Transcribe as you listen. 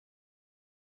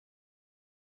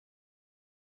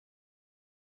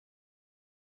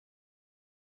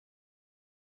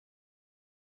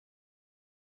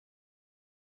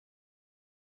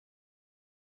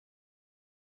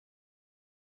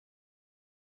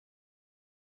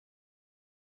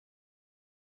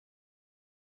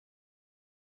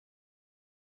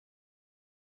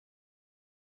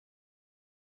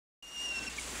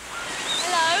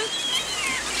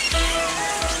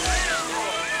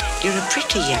You're a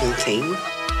pretty young thing.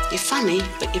 You're funny,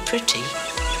 but you're pretty.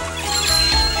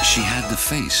 She had the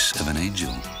face of an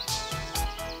angel.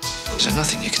 Is there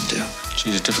nothing you can do?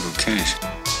 She's a difficult case.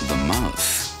 The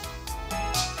mouth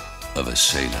of a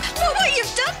sailor. Oh, what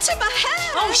you've done to my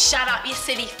hair! Oh, shut up, you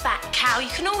silly fat cow. You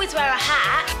can always wear a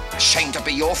hat. Ashamed to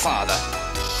be your father.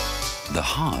 The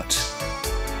heart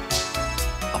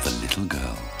of a little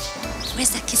girl.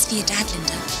 Where's that kiss for your dad,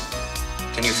 Linda?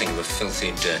 Can you think of a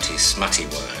filthy, dirty, smutty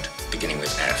word beginning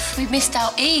with F? We've missed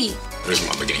out E. There isn't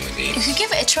one beginning with E. You could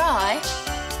give it a try.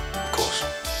 Of course.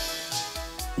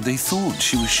 They thought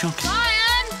she was shocking.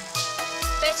 Ryan!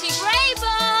 Betty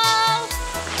Grable!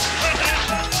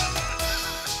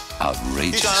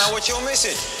 Outrageous. You don't know what you're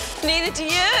missing. Neither do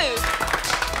you.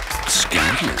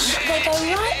 Scandalous. They go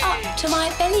right up to my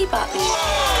belly button.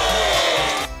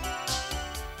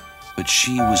 But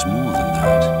she was more than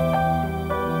that.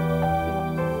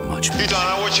 Much more. You don't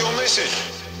know what you're missing.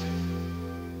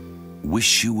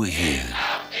 Wish you were here.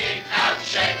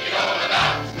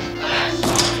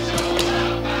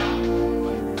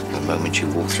 The moment you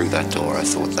walked through that door, I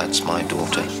thought, that's my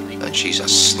daughter. And she's a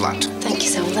slut. Thank you,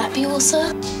 sir. Will that be all,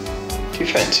 sir? Do you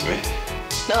fancy me?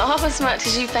 Not half as much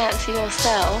as you fancy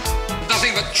yourself.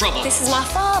 Nothing but trouble. This is my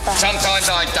father. Sometimes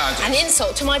I don't. An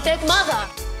insult to my dead mother.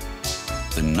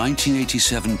 The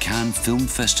 1987 Cannes Film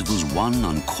Festival's one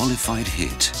unqualified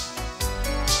hit.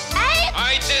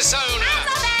 I disown her.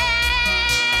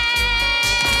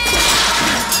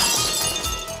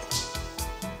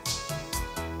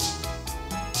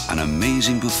 An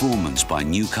amazing performance by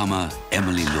newcomer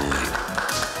Emily Lloyd.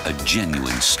 A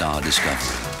genuine star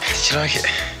discovery. Did you like it?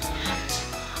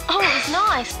 Oh, it was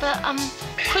nice, but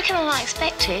quicker than I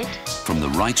expected. From the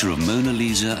writer of Mona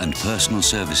Lisa and Personal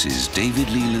Services, David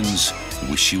Leland's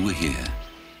Wish You Were Here.